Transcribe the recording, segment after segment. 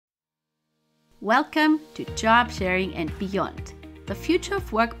Welcome to Job Sharing and Beyond, the Future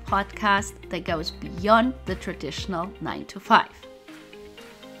of Work podcast that goes beyond the traditional 9 to 5.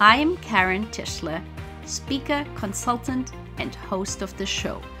 I am Karen Tischler, speaker, consultant, and host of the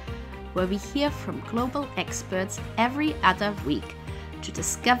show, where we hear from global experts every other week to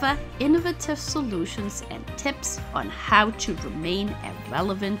discover innovative solutions and tips on how to remain a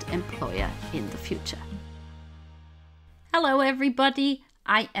relevant employer in the future. Hello, everybody.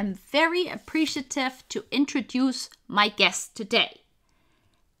 I am very appreciative to introduce my guest today.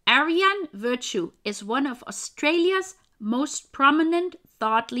 Ariane Virtue is one of Australia's most prominent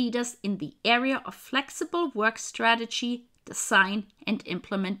thought leaders in the area of flexible work strategy, design, and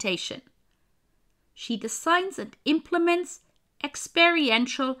implementation. She designs and implements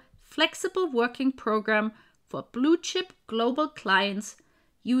experiential flexible working program for blue-chip global clients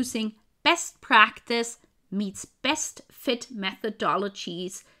using best practice meets best fit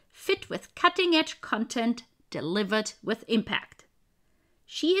methodologies fit with cutting-edge content delivered with impact.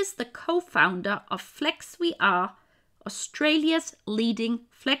 She is the co-founder of FlexVR, Australia's leading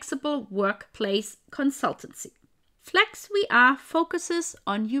flexible workplace consultancy. FlexVR focuses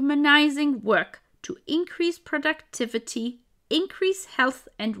on humanizing work to increase productivity, increase health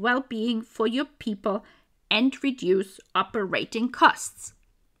and well-being for your people, and reduce operating costs.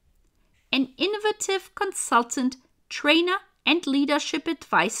 An innovative consultant, trainer, and leadership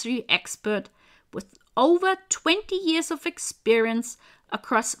advisory expert with over 20 years of experience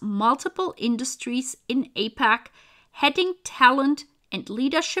across multiple industries in APAC, heading talent and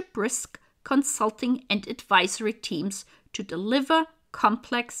leadership risk consulting and advisory teams to deliver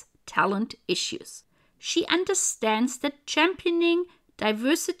complex talent issues. She understands that championing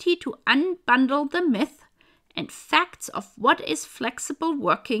diversity to unbundle the myth and facts of what is flexible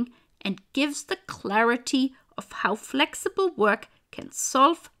working and gives the clarity of how flexible work can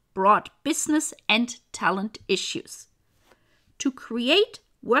solve broad business and talent issues. To create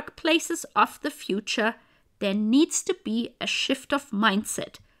workplaces of the future, there needs to be a shift of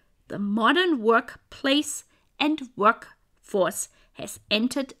mindset. The modern workplace and workforce has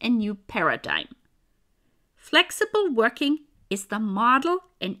entered a new paradigm. Flexible working is the model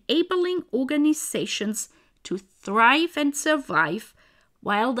enabling organizations to thrive and survive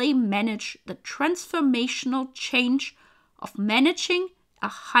while they manage the transformational change of managing a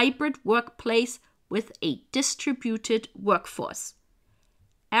hybrid workplace with a distributed workforce.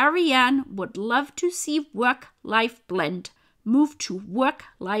 Ariane would love to see work-life blend move to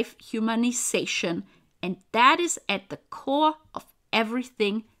work-life humanization, and that is at the core of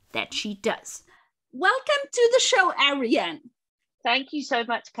everything that she does. Welcome to the show, Ariane. Thank you so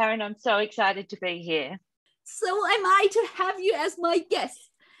much, Karen. I'm so excited to be here. So am I to have you as my guest.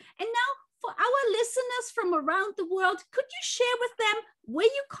 And now for our listeners from around the world, could you share with them where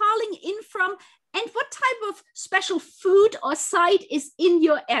you're calling in from and what type of special food or site is in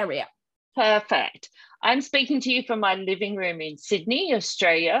your area? Perfect. I'm speaking to you from my living room in Sydney,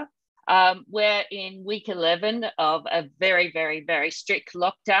 Australia. We're in week 11 of a very, very, very strict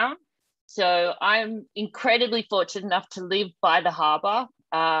lockdown. So I'm incredibly fortunate enough to live by the harbour.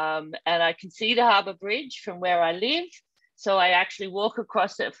 And I can see the Harbour Bridge from where I live. So I actually walk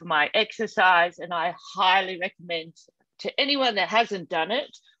across it for my exercise, and I highly recommend to anyone that hasn't done it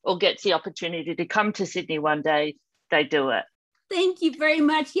or gets the opportunity to come to Sydney one day, they do it. Thank you very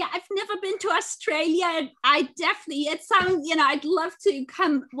much. Yeah, I've never been to Australia, and it sounds, I'd love to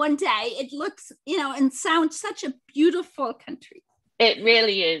come one day. It looks, and sounds such a beautiful country. It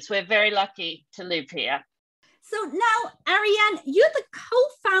really is. We're very lucky to live here. So now, Ariane, you're the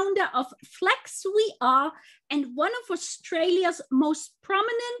co-founder of FlexVR and one of Australia's most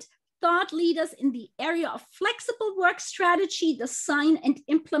prominent thought leaders in the area of flexible work strategy, design, and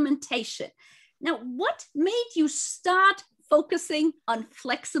implementation. Now, what made you start focusing on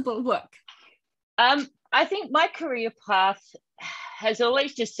flexible work? I think my career path has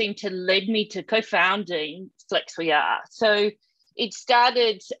always just seemed to lead me to co-founding FlexVR. So it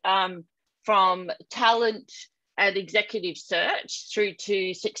started from talent and executive search through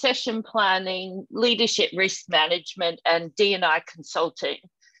to succession planning, leadership risk management, and D&I consulting.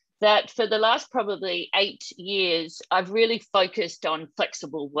 That for the last probably 8 years, I've really focused on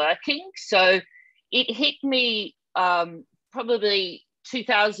flexible working. So it hit me probably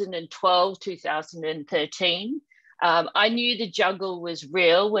 2012, 2013. I knew the juggle was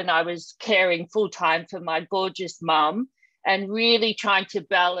real when I was caring full-time for my gorgeous mum and really trying to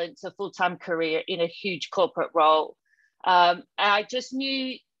balance a full-time career in a huge corporate role. I just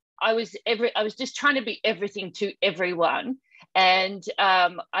knew I was just trying to be everything to everyone. And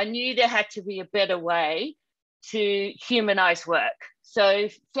I knew there had to be a better way to humanize work. So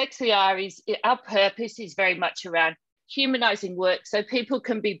FlexiR our purpose is very much around humanizing work so people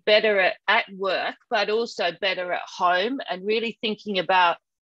can be better at work, but also better at home, and really thinking about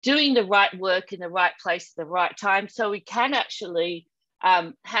doing the right work in the right place at the right time, so we can actually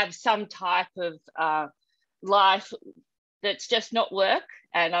have some type of life that's just not work.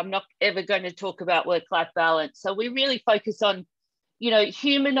 And I'm not ever going to talk about work-life balance. So we really focus on,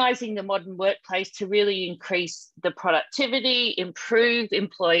 humanizing the modern workplace to really increase the productivity, improve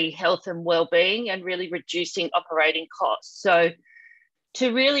employee health and well-being, and really reducing operating costs. So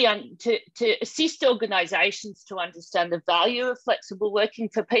to really to assist organizations to understand the value of flexible working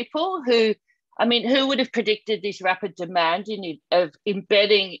for people who would have predicted this rapid demand of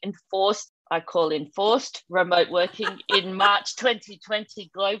embedding enforced remote working in March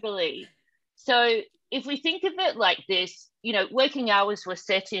 2020 globally. So if we think of it like this, working hours were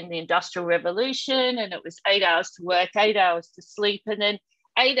set in the Industrial Revolution, and it was 8 hours to work, 8 hours to sleep, and then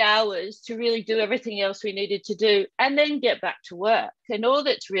 8 hours to really do everything else we needed to do, and then get back to work. And all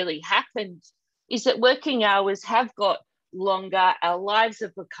that's really happened is that working hours have got longer. Our lives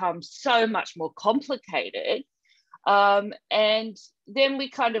have become so much more complicated. And then we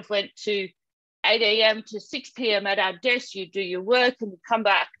kind of went to 8 a.m. to 6 p.m. at our desk. You do your work and you come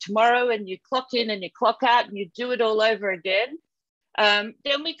back tomorrow and you clock in and you clock out and you do it all over again.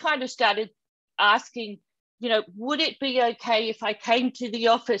 Then we kind of started asking, would it be okay if I came to the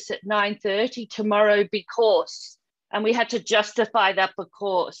office at 9:30 tomorrow because, and we had to justify that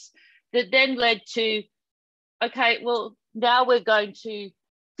because. That then led to, okay, well, now we're going to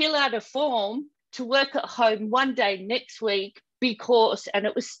fill out a form to work at home one day next week because, and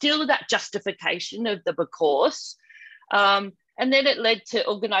it was still that justification of the because. And then it led to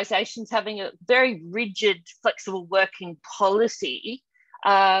organizations having a very rigid, flexible working policy.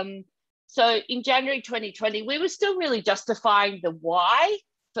 So in January 2020, we were still really justifying the why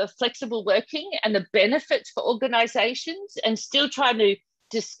for flexible working and the benefits for organizations, and still trying to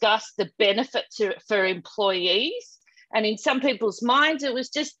discuss the benefits for employees. And in some people's minds, it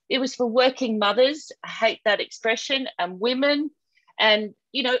was for working mothers, I hate that expression, and women, and,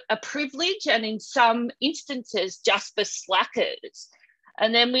 a privilege, and in some instances, just for slackers.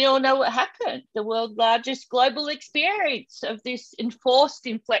 And then we all know what happened. The world's largest global experience of this enforced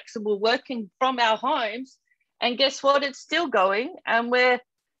inflexible working from our homes. And guess what? It's still going. And we're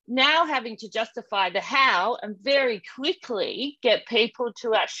now having to justify the how, and very quickly get people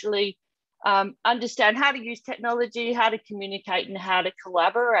to actually understand how to use technology, how to communicate, and how to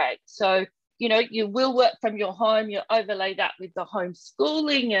collaborate. So, you will work from your home. You overlay that with the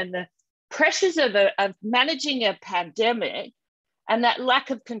homeschooling and the pressures of managing a pandemic, and that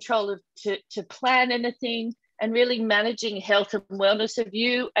lack of control to plan anything, and really managing health and wellness of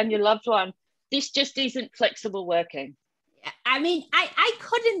you and your loved one. This just isn't flexible working. I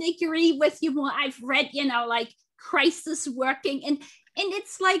couldn't agree with you more. I've read, like crisis working, and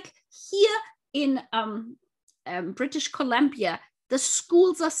it's like here in British Columbia, the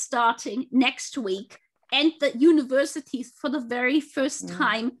schools are starting next week, and the universities for the very first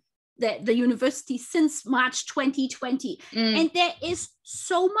time, the university since March 2020. And there is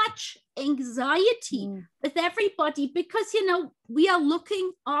so much anxiety with everybody because, we are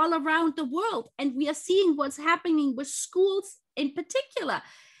looking all around the world and we are seeing what's happening with schools in particular.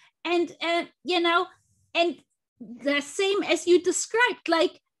 And, and the same as you described,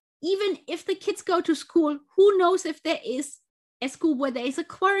 like, even if the kids go to school, who knows if there is a school where there is a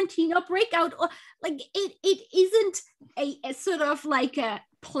quarantine or breakout, or like it isn't a sort of like a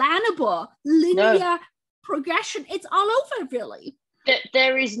plannable linear progression. It's all over, really.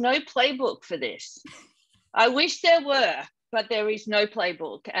 There is no playbook for this. I wish there were, but there is no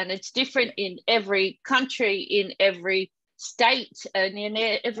playbook, and it's different in every country, in every state, and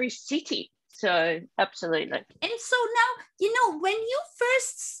in every city. So absolutely. And so now, when you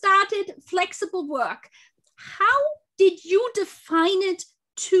first started flexible work, how did you define it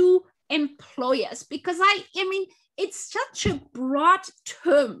to employers? Because I mean, it's such a broad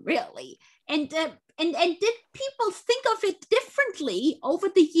term, really. And did people think of it differently over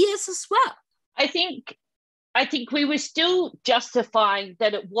the years as well? I think we were still justifying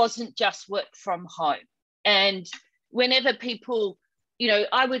that it wasn't just work from home. And whenever people,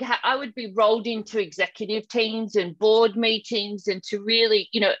 I would be rolled into executive teams and board meetings, and to really,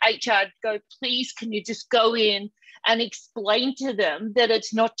 HR go, please, can you just go in and explain to them that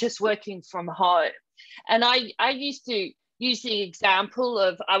it's not just working from home. And I used to, use the example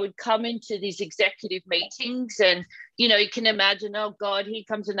of I would come into these executive meetings and, you know, you can imagine, oh God, here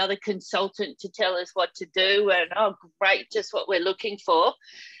comes another consultant to tell us what to do. And oh, great, just what we're looking for.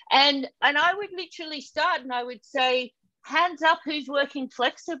 And I would literally start and I would say, hands up, who's working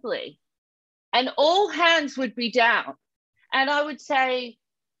flexibly? And all hands would be down. And I would say,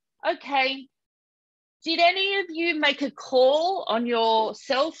 okay, did any of you make a call on your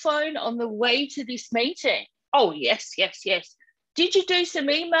cell phone on the way to this meeting? Oh, yes, yes, yes. Did you do some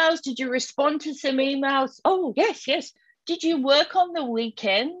emails? Did you respond to some emails? Oh, yes, yes. Did you work on the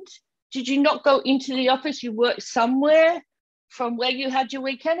weekend? Did you not go into the office? You worked somewhere from where you had your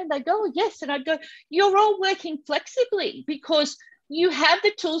weekend? And they go, oh, yes. And I go, you're all working flexibly because you have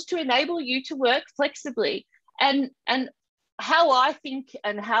the tools to enable you to work flexibly. And how I think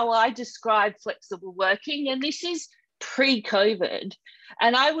and how I describe flexible working, and this is pre-COVID,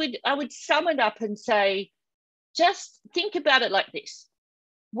 and I would sum it up and say, just think about it like this.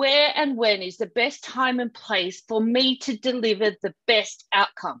 Where and when is the best time and place for me to deliver the best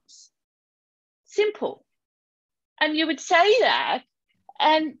outcomes? Simple. And you would say that,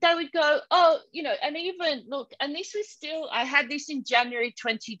 and they would go, oh, you know, and even look, and this was still, I had this in January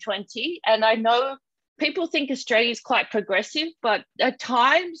 2020, and I know people think Australia is quite progressive, but at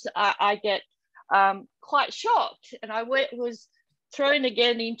times I get quite shocked. And I was thrown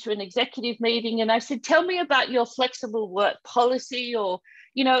again into an executive meeting and I said, tell me about your flexible work policy, or,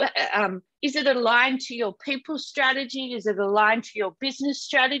 you know, is it aligned to your people strategy? Is it aligned to your business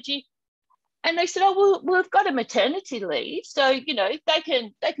strategy? And they said, oh, well, we've got a maternity leave. So, you know, they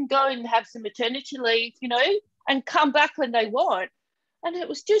can go and have some maternity leave, you know, and come back when they want. And it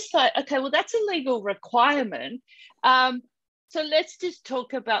was just like, okay, well, that's a legal requirement. So let's just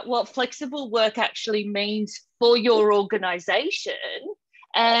talk about what flexible work actually means for your organization.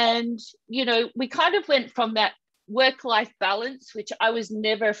 And, you know, we kind of went from that work-life balance, which I was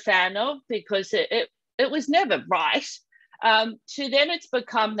never a fan of because it was never right, to then it's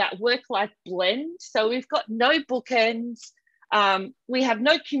become that work-life blend. So we've got no bookends. We have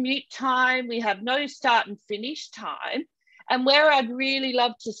no commute time. We have no start and finish time. And where I'd really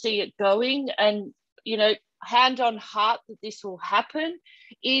love to see it going, and, you know, hand on heart that this will happen,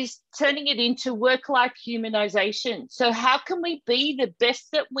 is turning it into work-life humanization. So how can we be the best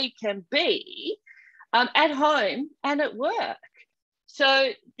that we can be at home and at work?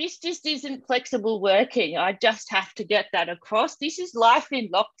 So this just isn't flexible working. I just have to get that across. This is life in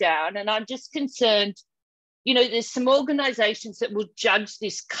lockdown. And I'm just concerned, you know, there's some organizations that will judge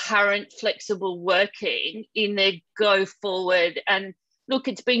this current flexible working in their go forward. And look,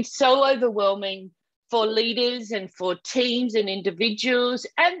 it's been so overwhelming for leaders and for teams and individuals.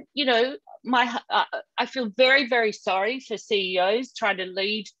 And, you know, I feel very, very sorry for CEOs trying to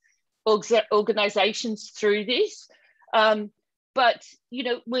lead organizations through this. But, you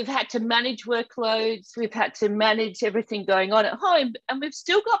know, we've had to manage workloads, we've had to manage everything going on at home, and we've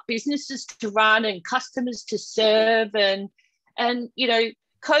still got businesses to run and customers to serve. And you know,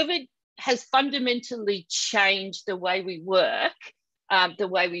 COVID has fundamentally changed the way we work, the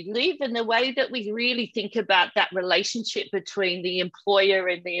way we live, and the way that we really think about that relationship between the employer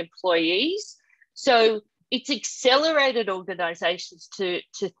and the employees. So it's accelerated organizations to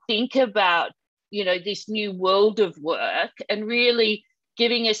think about, you know, this new world of work, and really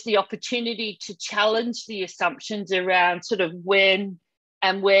giving us the opportunity to challenge the assumptions around sort of when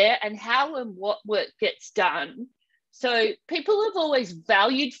and where and how and what work gets done. So people have always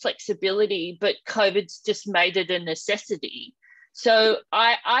valued flexibility, but COVID's just made it a necessity. So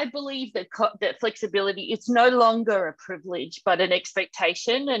I believe that flexibility, it's no longer a privilege, but an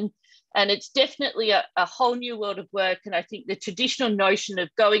expectation. And it's definitely a whole new world of work. And I think the traditional notion of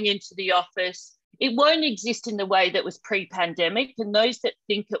going into the office, it won't exist in the way that was pre-pandemic. And those that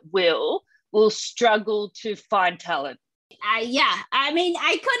think it will struggle to find talent. Yeah, I mean,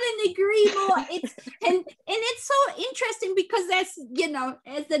 I couldn't agree more. And it's so interesting because that's, you know,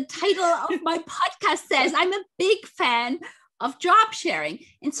 as the title of my podcast says, I'm a big fan of job sharing.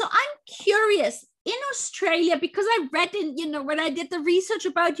 And so I'm curious, in Australia, because I read in, you know, when I did the research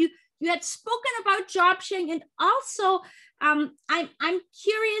about you, you had spoken about job sharing, and also I'm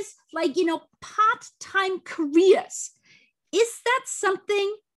curious, like, you know, part-time careers. Is that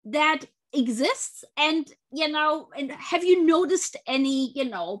something that exists? And, you know, and have you noticed any, you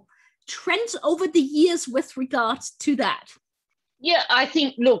know, trends over the years with regards to that? Yeah, I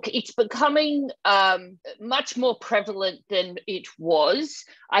think, look, it's becoming much more prevalent than it was.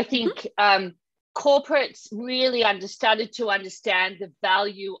 I think corporates really started to understand the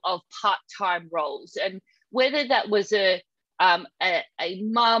value of part-time roles, and whether that was a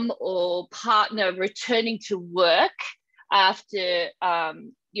mum or partner returning to work after,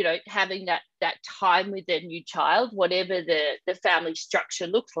 having that time with their new child, whatever the family structure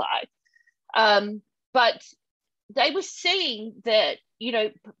looks like. But they were seeing that,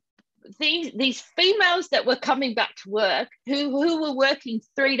 these females that were coming back to work, who were working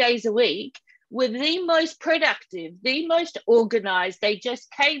 3 days a week, were the most productive, the most organized. They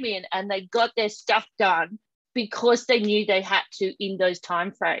just came in and they got their stuff done because they knew they had to in those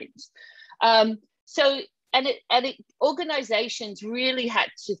timeframes. Organizations really had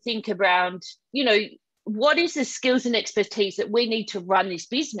to think around, what is the skills and expertise that we need to run this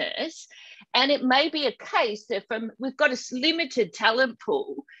business? And it may be a case that we've got a limited talent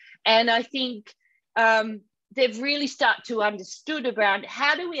pool. And I think they've really started to understood around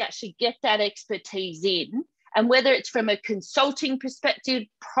how do we actually get that expertise in, and whether it's from a consulting perspective,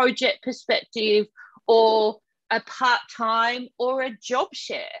 project perspective, or a part-time or a job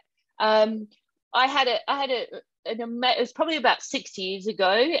share. It was probably about 6 years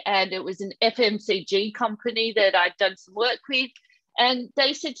ago, and it was an FMCG company that I'd done some work with. And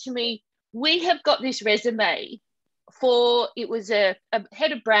they said to me, we have got this resume it was a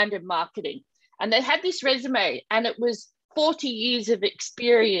head of brand and marketing. And they had this resume, and it was 40 years of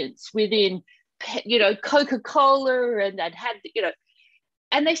experience within, Coca-Cola, and they'd had,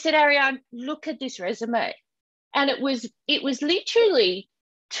 and they said, Ariane, look at this resume. And it was literally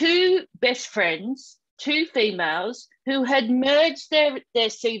two best friends, two females, who had merged their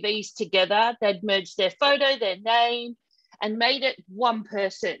CVs together. They'd merged their photo, their name, and made it one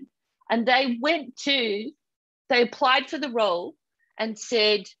person. And they applied for the role and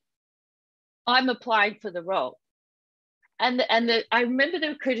said, I'm applying for the role. And I remember the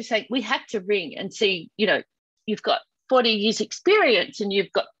recruiter saying, we had to ring and see, you've got 40 years experience and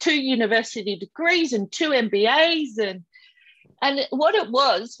you've got 2 university degrees and 2 MBAs. And what it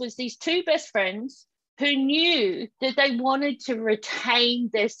was these 2 best friends who knew that they wanted to retain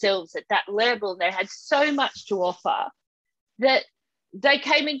themselves at that level. They had so much to offer that they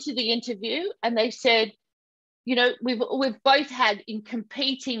came into the interview and they said, we've both had in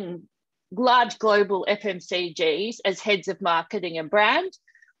competing large global FMCGs as heads of marketing and brand.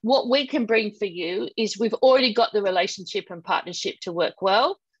 What we can bring for you is we've already got the relationship and partnership to work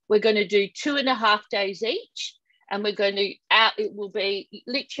well. We're going to do 2.5 days each, and it will be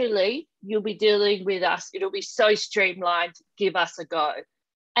literally, you'll be dealing with us. It'll be so streamlined. Give us a go.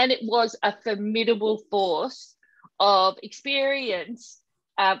 And it was a formidable force of experience,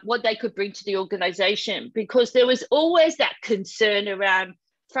 what they could bring to the organization, because there was always that concern around,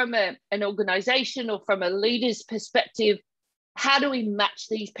 from an organization or from a leader's perspective, how do we match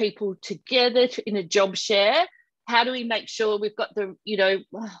these people together in a job share? How do we make sure we've got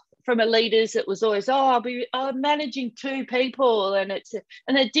from a leader's, it was always, I'm managing 2 people and it's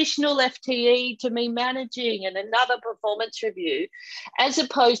an additional FTE to me managing and another performance review, as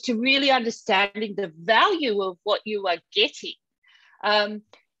opposed to really understanding the value of what you are getting.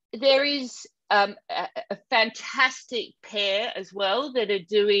 There is a fantastic pair as well that are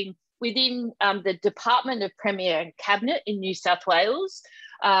doing within the Department of Premier and Cabinet in New South Wales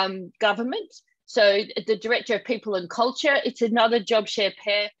government. So the Director of People and Culture, it's another job share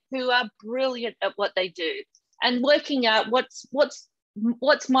pair who are brilliant at what they do, and working out what's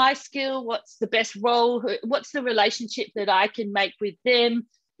my skill, what's the best role, what's the relationship that I can make with them,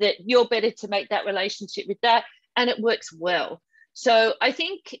 that you're better to make that relationship with that, and it works well. So I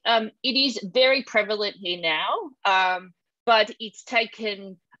think it is very prevalent here now, but it's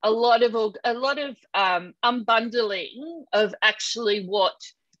taken a lot of unbundling of actually what,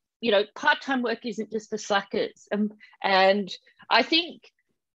 part-time work isn't just for slackers. And I think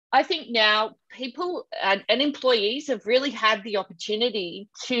now people and employees have really had the opportunity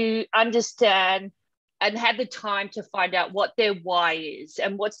to understand and have the time to find out what their why is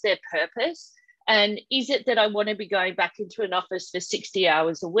and what's their purpose. And is it that I want to be going back into an office for 60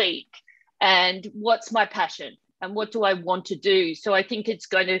 hours a week? And what's my passion? And what do I want to do? So I think it's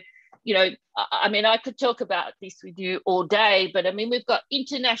going to, I could talk about this with you all day, but we've got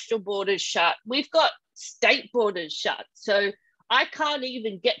international borders shut. We've got state borders shut. So I can't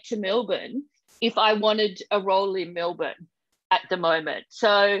even get to Melbourne if I wanted a role in Melbourne at the moment.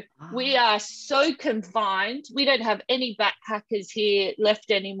 So we are so confined. We don't have any backpackers here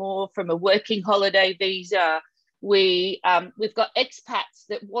left anymore from a working holiday visa. We've got expats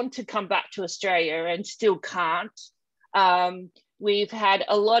that want to come back to Australia and still can't. We've had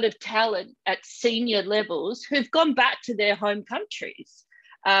a lot of talent at senior levels who've gone back to their home countries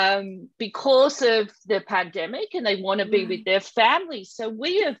because of the pandemic, and they want to be with their families. So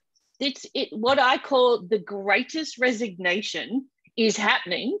what I call the greatest resignation is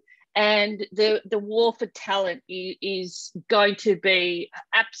happening, And the war for talent is going to be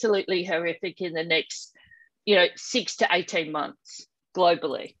absolutely horrific in the next, 6 to 18 months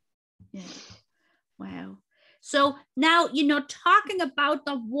globally. Yeah. Wow. So now, talking about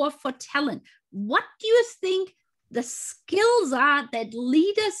the war for talent, what do you think the skills are that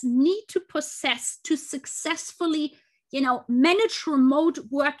leaders need to possess to successfully, manage remote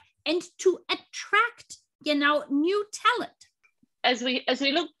work and to attract, new talent? As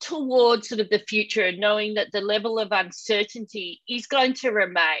we look towards sort of the future and knowing that the level of uncertainty is going to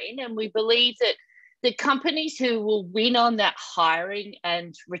remain, and we believe that the companies who will win on that hiring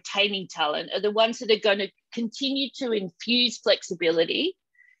and retaining talent are the ones that are going to continue to infuse flexibility,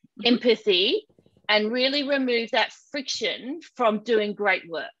 empathy, and really remove that friction from doing great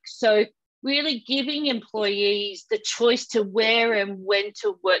work. So really giving employees the choice to where and when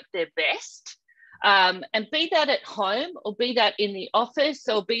to work their best. And be that at home or be that in the office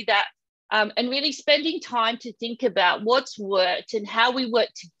or be that, and really spending time to think about what's worked and how we work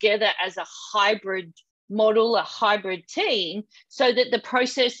together as a hybrid model, a hybrid team, so that the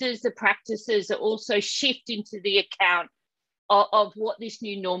processes, the practices are also shift into the account of what this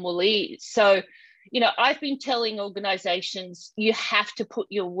new normal is. So, I've been telling organizations, you have to put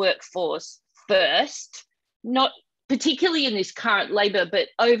your workforce first, not particularly in this current labor, but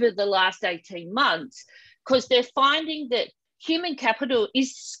over the last 18 months, because they're finding that human capital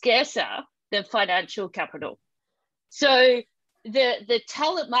is scarcer than financial capital. So the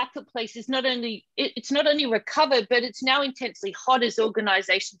talent marketplace is it's not only recovered, but it's now intensely hot as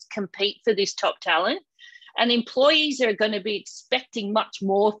organizations compete for this top talent. And employees are going to be expecting much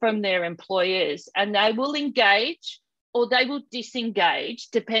more from their employers, and they will engage or they will disengage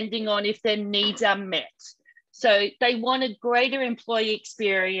depending on if their needs are met. So they want a greater employee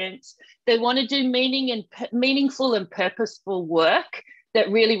experience. They want to do meaningful and purposeful work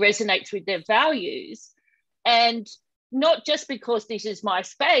that really resonates with their values. And not just because this is my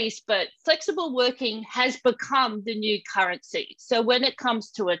space, but flexible working has become the new currency. So when it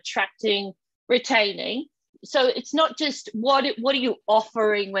comes to attracting, retaining, so it's not just what are you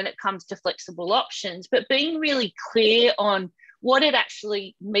offering when it comes to flexible options, but being really clear on what it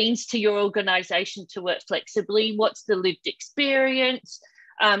actually means to your organization to work flexibly, what's the lived experience,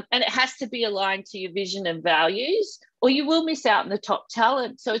 and it has to be aligned to your vision and values, or you will miss out on the top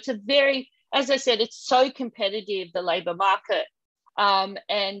talent. So it's as I said, it's so competitive, the labor market,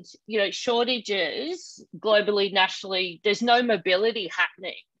 and shortages globally, nationally, there's no mobility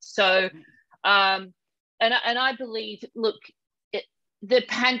happening. So, and I believe, look, the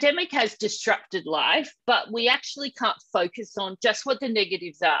pandemic has disrupted life, but we actually can't focus on just what the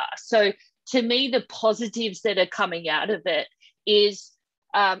negatives are. So to me, the positives that are coming out of it is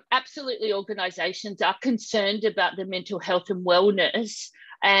absolutely organizations are concerned about the mental health and wellness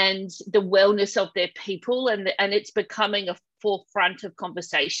and the wellness of their people, and it's becoming a forefront of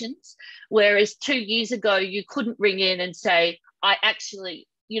conversations. Whereas 2 years ago, you couldn't ring in and say, I actually,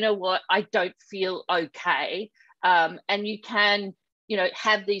 I don't feel okay. And you can,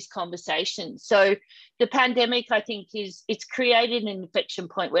 have these conversations. So the pandemic, I think, it's created an inflection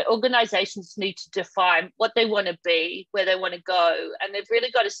point where organizations need to define what they want to be, where they want to go, and they've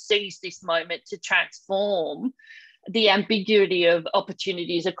really got to seize this moment to transform the ambiguity of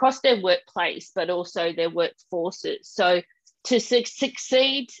opportunities across their workplace, but also their workforces. So to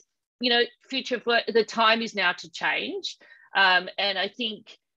succeed, future of work, the time is now to change. And I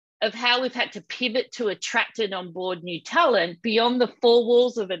think of how we've had to pivot to attract and onboard new talent beyond the four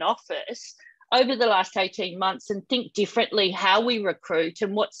walls of an office over the last 18 months, and think differently how we recruit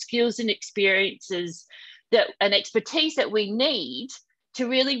and what skills and experiences and expertise that we need to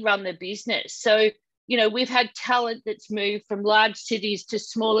really run the business. So, we've had talent that's moved from large cities to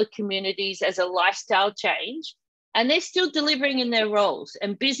smaller communities as a lifestyle change, and they're still delivering in their roles,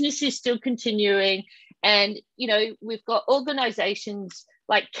 and business is still continuing. And, we've got organizations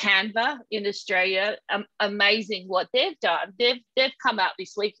like Canva in Australia, amazing what they've done. They've come out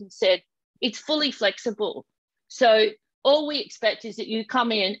this week and said, it's fully flexible. So all we expect is that you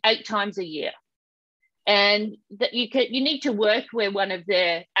come in 8 times a year, and that you need to work where one of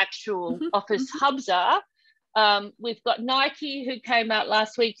their actual office hubs are. We've got Nike, who came out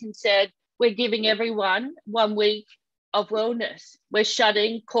last week and said, we're giving everyone 1 week of wellness. We're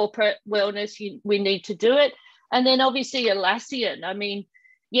shutting corporate wellness. We need to do it. And then obviously Atlassian, I mean,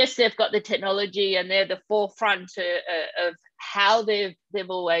 yes, they've got the technology and they're the forefront of how they've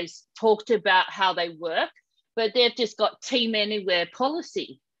always talked about how they work, but they've just got team anywhere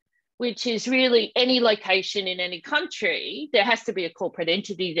policy, which is really any location in any country. There has to be a corporate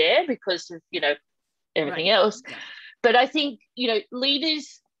entity there because of, everything else. But I think,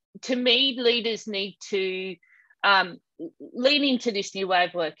 leaders to me, leaders need to lean into this new way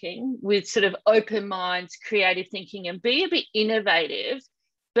of working with sort of open minds, creative thinking, and be a bit innovative.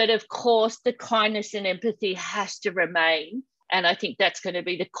 But of course, the kindness and empathy has to remain. And I think that's going to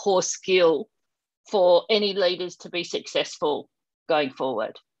be the core skill for any leaders to be successful going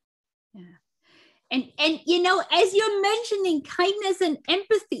forward. Yeah. And you know, as you're mentioning kindness and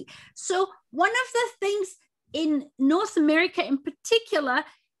empathy, so one of the things in North America in particular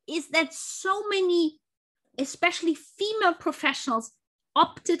is that so many, especially female professionals,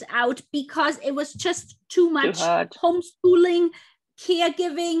 opted out because it was just too much homeschooling,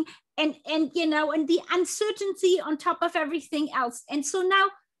 caregiving, and you know, and the uncertainty on top of everything else. And so now,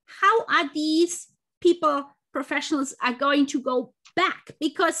 how are these professionals are going to go back?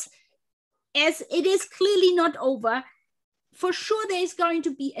 Because as it is clearly not over, for sure there is going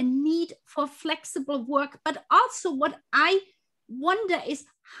to be a need for flexible work. But also what I wonder is,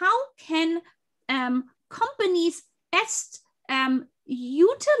 how can companies best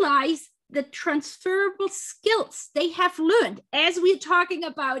utilize the transferable skills they have learned, as we're talking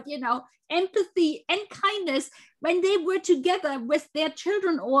about, you know, empathy and kindness, when they were together with their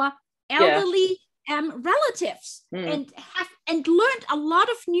children or elderly relatives, and learned a lot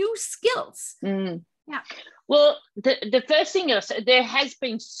of new skills. Yeah. Well, the first thing is, there has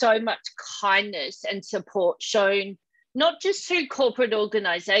been so much kindness and support shown, not just through corporate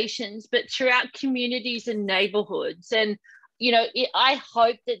organizations, but throughout communities and neighborhoods. And, you know, I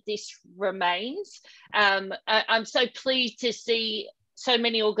hope that this remains. I'm so pleased to see so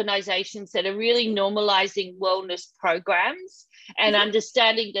many organizations that are really normalizing wellness programs and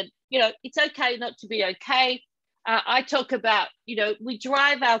understanding that, you know, it's okay not to be okay. I talk about, you know, we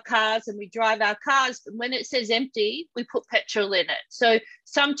drive our cars, but when it says empty, we put petrol in it. So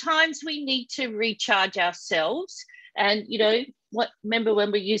sometimes we need to recharge ourselves. And, you know, remember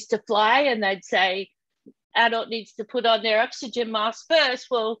when we used to fly and they'd say, adult needs to put on their oxygen mask first?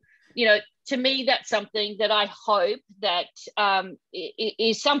 Well, you know, to me, that's something that I hope that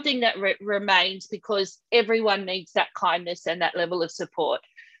is something that remains, because everyone needs that kindness and that level of support.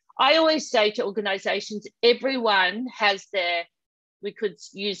 I always say to organizations, everyone has we could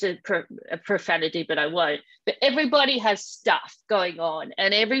use a profanity, but I won't, but everybody has stuff going on,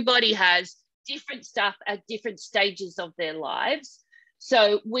 and everybody has different stuff at different stages of their lives.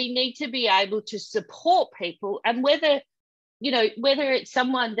 So we need to be able to support people, and whether it's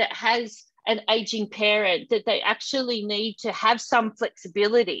someone that has an aging parent, that they actually need to have some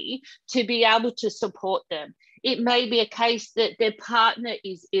flexibility to be able to support them. It may be a case that their partner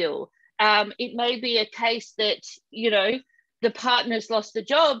is ill. It may be a case that, you know, the partner's lost the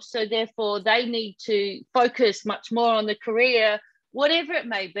job, so therefore they need to focus much more on the career, whatever it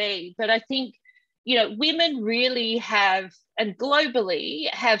may be. But I think, you know, women really have, and globally,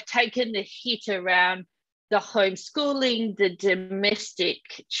 have taken the hit around the homeschooling, the domestic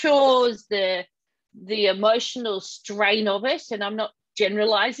chores, the emotional strain of it. And I'm not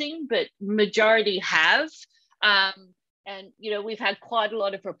generalizing, but majority have. And, you know, we've had quite a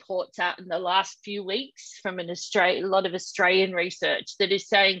lot of reports out in the last few weeks from a lot of Australian research that is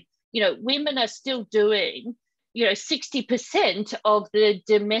saying, you know, women are still doing, you know, 60% of the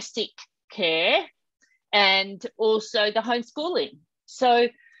domestic care and also the homeschooling. So,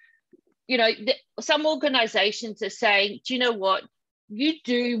 you know, some organizations are saying, do you know what? You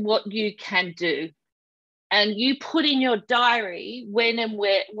do what you can do. And you put in your diary when and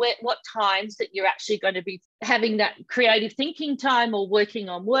where, what times that you're actually going to be having that creative thinking time or working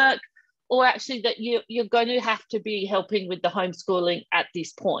on work, or actually that you're going to have to be helping with the homeschooling at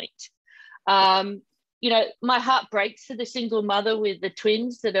this point. You know, my heart breaks for the single mother with the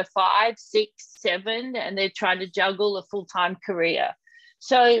twins that are 5, 6, 7, and they're trying to juggle a full-time career.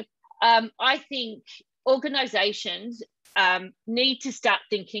 So I think organizations need to start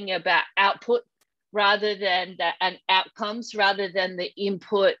thinking about output rather than and outcomes, rather than the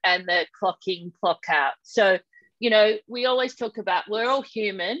input and the clock in, clock out. So, you know, we always talk about we're all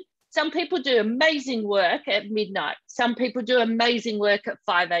human. Some people do amazing work at midnight. Some people do amazing work at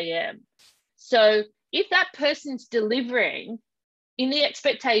 5 a.m. So if that person's delivering in the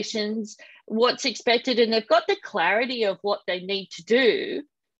expectations, what's expected, and they've got the clarity of what they need to do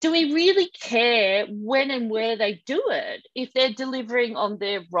we really care when and where they do it if they're delivering on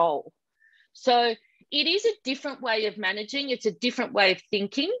their role? So it is a different way of managing. It's a different way of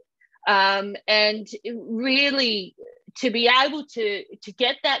thinking. And really to be able to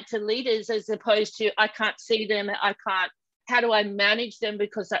get that to leaders, as opposed to, I can't see them, how do I manage them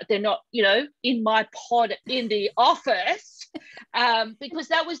because they're not, you know, in my pod in the office? Because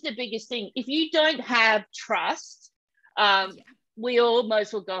that was the biggest thing. If you don't have trust, we all might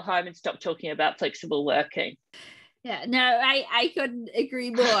as well go home and stop talking about flexible working. Yeah, no, I couldn't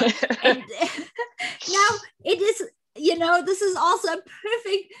agree more. And now it is, this is also a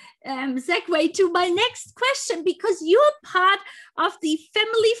perfect segue to my next question, because you're part of the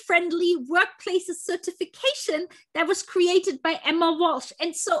family-friendly workplaces certification that was created by Emma Walsh.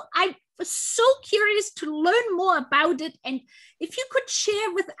 And so I was so curious to learn more about it. And if you could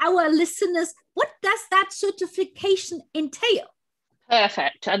share with our listeners, what does that certification entail?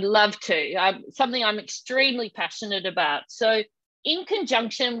 Perfect. I'd love to. Something I'm extremely passionate about. So in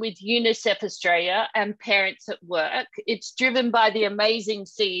conjunction with UNICEF Australia and Parents at Work, it's driven by the amazing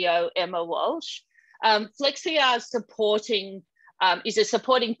CEO, Emma Walsh. FlexiVR is a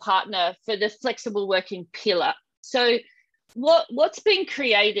supporting partner for the flexible working pillar. So what's been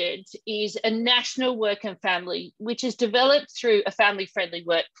created is a national work and family, which is developed through a family-friendly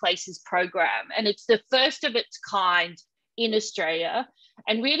workplaces program. And it's the first of its kind in Australia,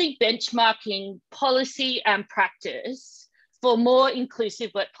 and really benchmarking policy and practice for more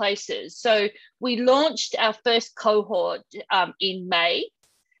inclusive workplaces. So we launched our first cohort in May,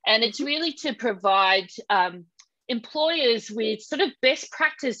 and it's really to provide employers with sort of best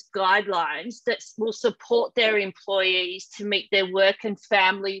practice guidelines that will support their employees to meet their work and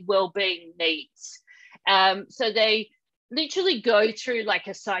family wellbeing needs. So they literally go through like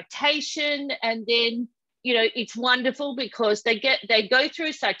a citation, and then it's wonderful because they go through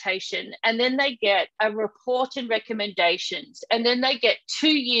a citation, and then they get a report and recommendations, and then they get 2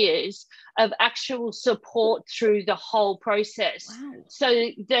 years of actual support through the whole process. Wow. So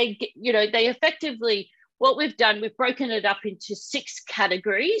they effectively, what we've done, we've broken it up into 6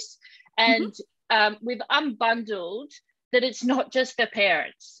 categories, and we've unbundled that it's not just for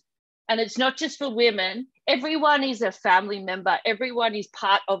parents and it's not just for women. Everyone is a family member. Everyone is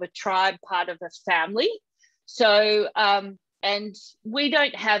part of a tribe, part of a family. So, and we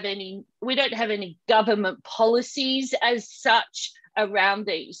don't have any government policies as such around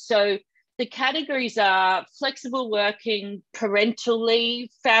these. So the categories are flexible working, parental leave,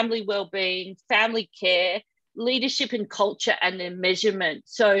 family wellbeing, family care, leadership and culture, and then measurement.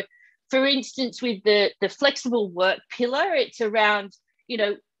 So for instance, with the flexible work pillar, it's around,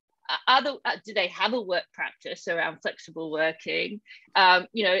 do they have a work practice around flexible working? Are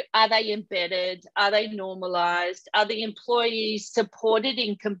they embedded? Are they normalized? Are the employees supported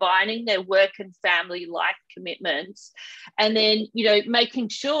in combining their work and family life commitments? And then, making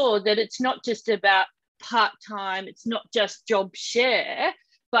sure that it's not just about part-time, it's not just job share,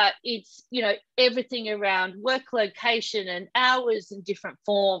 but it's, everything around work location and hours and different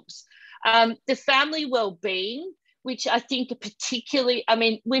forms. The family wellbeing, which I think particularly,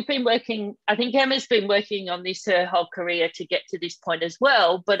 we've been working, I think Emma's been working on this her whole career to get to this point as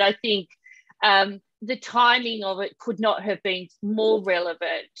well. But I think the timing of it could not have been more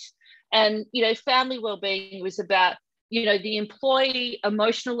relevant. And, family wellbeing was about, the employee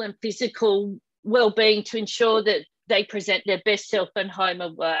emotional and physical wellbeing to ensure that they present their best self at home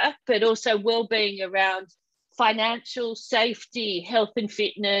and work, but also wellbeing around financial safety, health and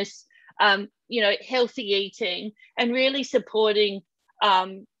fitness, healthy eating, and really supporting,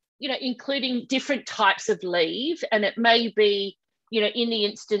 including different types of leave. And it may be, in the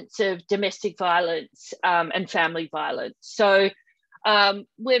instance of domestic violence and family violence. So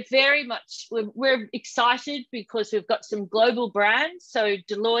we're excited because we've got some global brands. So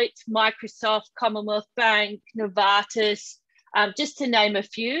Deloitte, Microsoft, Commonwealth Bank, Novartis, just to name a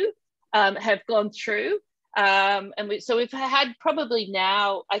few, have gone through. So we've had probably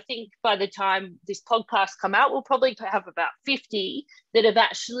now, I think by the time this podcast come out, we'll probably have about 50 that have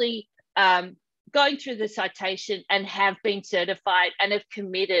actually going through the citation and have been certified and have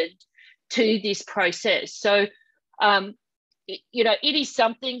committed to this process. So, it is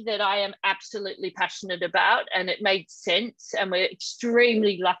something that I am absolutely passionate about, and it made sense. And we're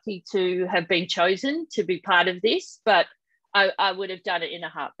extremely lucky to have been chosen to be part of this, but I would have done it in a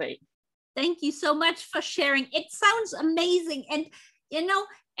heartbeat. Thank you so much for sharing. It sounds amazing. And,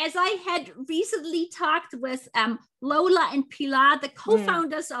 as I had recently talked with Lola and Pilar, the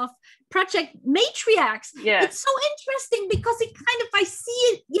co-founders of Project Matriarchs, it's so interesting because I see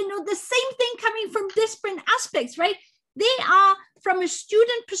it, the same thing coming from different aspects, right? They are, from a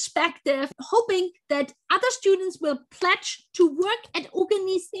student perspective, hoping that other students will pledge to work at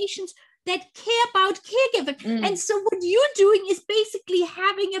organizations that care about caregiving. And so what you're doing is basically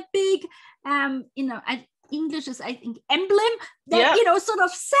having a big, English is, I think, emblem that, sort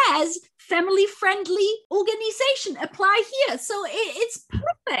of says family-friendly organization, apply here. So it's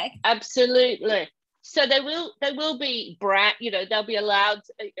perfect. Absolutely. So they will be brand, they'll be allowed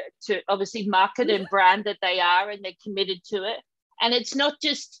to obviously market and brand that they are, and they're committed to it. And it's not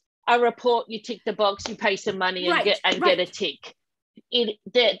just a report, you tick the box, you pay some money and get a tick.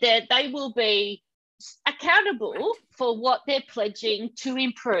 They will be accountable for what they're pledging to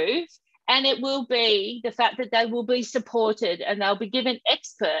improve, and it will be the fact that they will be supported and they'll be given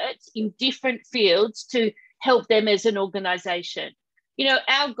experts in different fields to help them as an organization. You know,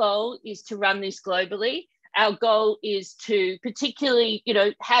 our goal is to run this globally. Our goal is to particularly, you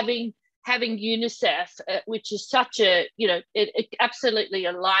know, having UNICEF, which is such a, you know, it absolutely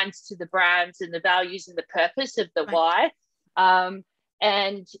aligns to the brands and the values and the purpose of the why.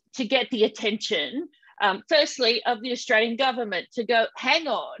 And to get the attention, firstly, of the Australian government to go, hang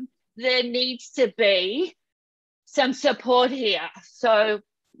on, there needs to be some support here. So,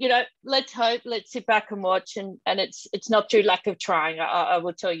 you know, let's hope, let's sit back and watch, and it's not through lack of trying, I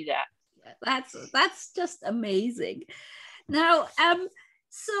will tell you that. That's just amazing. Now,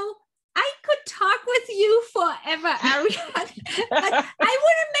 so I could talk with you forever, Ariane, but I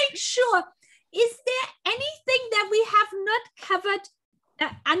want to make sure, is there anything that we have not covered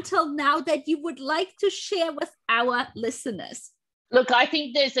until now that you would like to share with our listeners? Look, I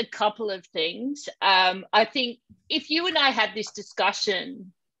think there's a couple of things. I think if you and I had this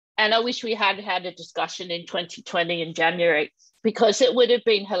discussion, and I wish we had had a discussion in 2020 in January, because it would have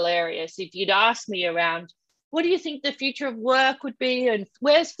been hilarious if you'd asked me around, what do you think the future of work would be? And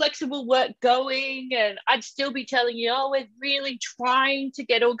where's flexible work going? And I'd still be telling you, oh, we're really trying to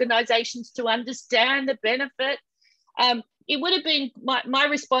get organizations to understand the benefit. It would have been, my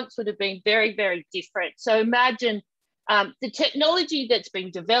response would have been very, very different. So imagine the technology that's been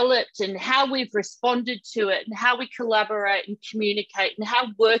developed and how we've responded to it and how we collaborate and communicate and how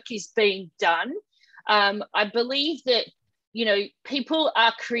work is being done. I believe that, you know, people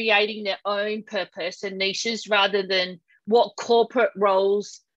are creating their own purpose and niches rather than what corporate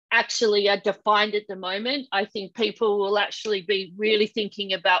roles actually are defined at the moment. I think people will actually be really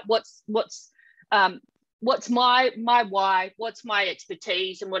thinking about what's my why, what's my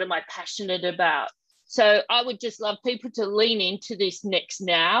expertise, and what am I passionate about. So I would just love people to lean into this next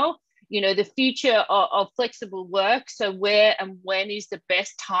now, you know, the future of flexible work. So where and when is the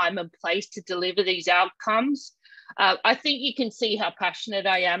best time and place to deliver these outcomes? I think you can see how passionate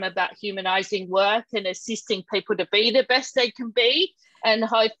I am about humanizing work and assisting people to be the best they can be. And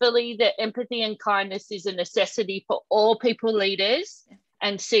hopefully that empathy and kindness is a necessity for all people leaders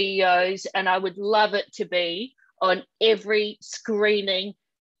and CEOs. And I would love it to be on every screening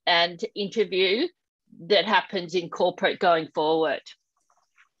and interview that happens in corporate going forward.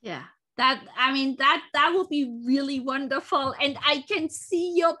 Yeah. That would be really wonderful. And I can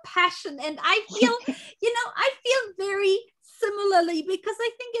see your passion. And I feel, I feel very similarly, because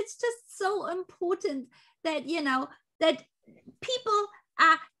I think it's just so important that, that people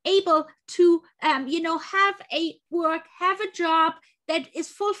are able to, have a work, have a job that is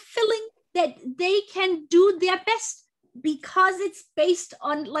fulfilling, that they can do their best, because it's based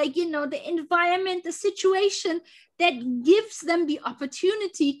on the environment, the situation that gives them the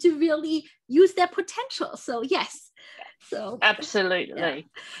opportunity to really use their potential. So yes. So absolutely. Yeah.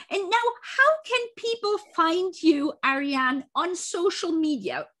 And now, how can people find you, Ariane, on social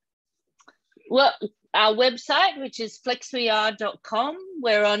media? Well, our website, which is flexwr.com.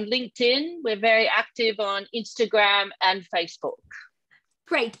 We're on LinkedIn. We're very active on Instagram and Facebook.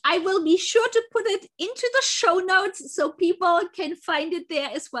 Great. I will be sure to put it into the show notes so people can find it there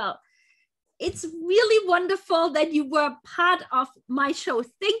as well. It's really wonderful that you were part of my show.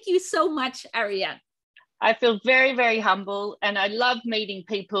 Thank you so much, Ariane. I feel very, very humble, and I love meeting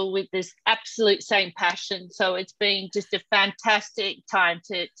people with this absolute same passion. So it's been just a fantastic time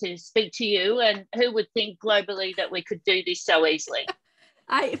to speak to you, and who would think globally that we could do this so easily?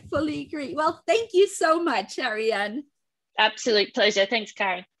 I fully agree. Well, thank you so much, Ariane. Absolute pleasure. Thanks,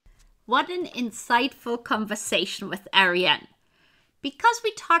 Karen. What an insightful conversation with Ariane. Because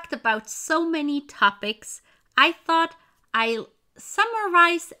we talked about so many topics, I thought I'll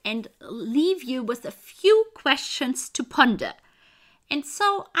summarize and leave you with a few questions to ponder. And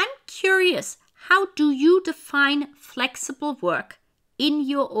so I'm curious, how do you define flexible work in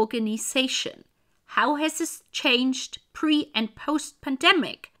your organization? How has this changed pre and post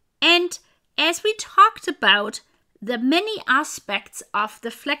pandemic? And as we talked about the many aspects of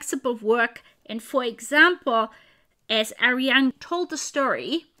the flexible work, and for example, as Ariane told the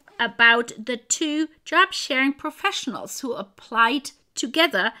story about the two job-sharing professionals who applied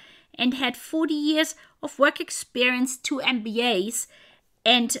together and had 40 years of work experience, 2 MBAs,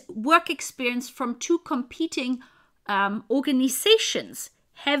 and work experience from 2 competing organizations.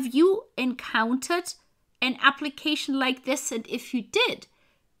 Have you encountered an application like this? And if you did,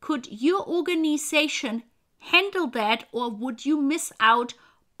 could your organization handle that, or would you miss out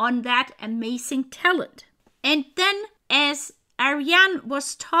on that amazing talent? And then, as Ariane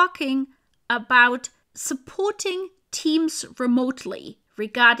was talking about supporting teams remotely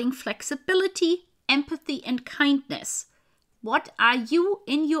regarding flexibility, empathy, and kindness, what are you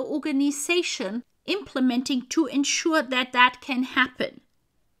in your organization implementing to ensure that that can happen?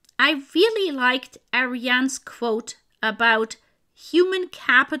 I really liked Ariane's quote about human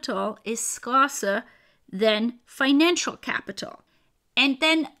capital is scarcer than financial capital. And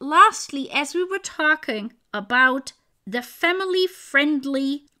then lastly, as we were talking about the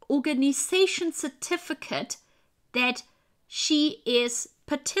family-friendly organization certificate that she is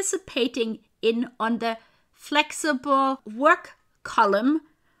participating in on the flexible work column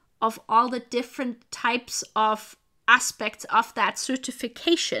of all the different types of aspects of that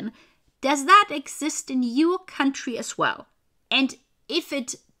certification, does that exist in your country as well? And if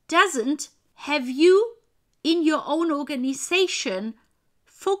it doesn't, have you in your own organization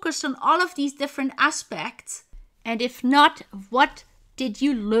focused on all of these different aspects? And if not, what did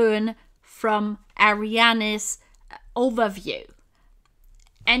you learn from Ariane's overview?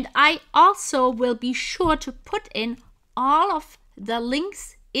 And I also will be sure to put in all of the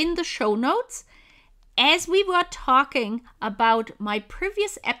links in the show notes. As we were talking about my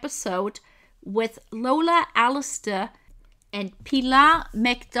previous episode with Lola Alistair and Pilar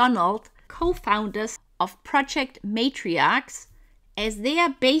McDonald, co-founders of Project Matriarchs, as they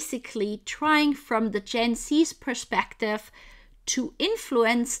are basically trying from the Gen Z's perspective to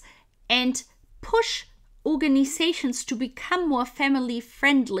influence and push organizations to become more family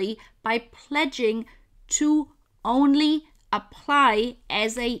friendly by pledging to only apply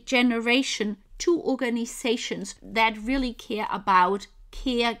as a generation to organizations that really care about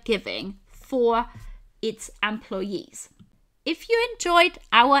caregiving for its employees. If you enjoyed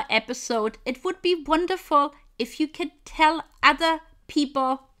our episode, it would be wonderful if you could tell other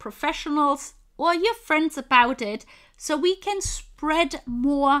people, professionals, or your friends about it, so we can spread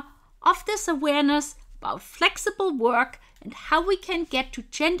more of this awareness about flexible work and how we can get to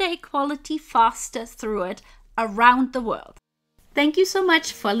gender equality faster through it around the world. Thank you so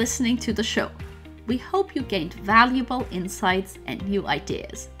much for listening to the show. We hope you gained valuable insights and new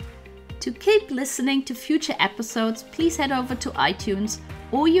ideas. To keep listening to future episodes, please head over to iTunes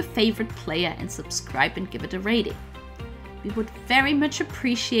or your favorite player and subscribe and give it a rating. We would very much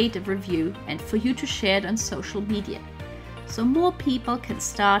appreciate a review and for you to share it on social media, so more people can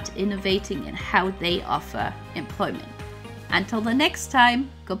start innovating in how they offer employment. Until the next time,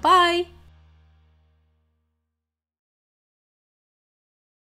 goodbye!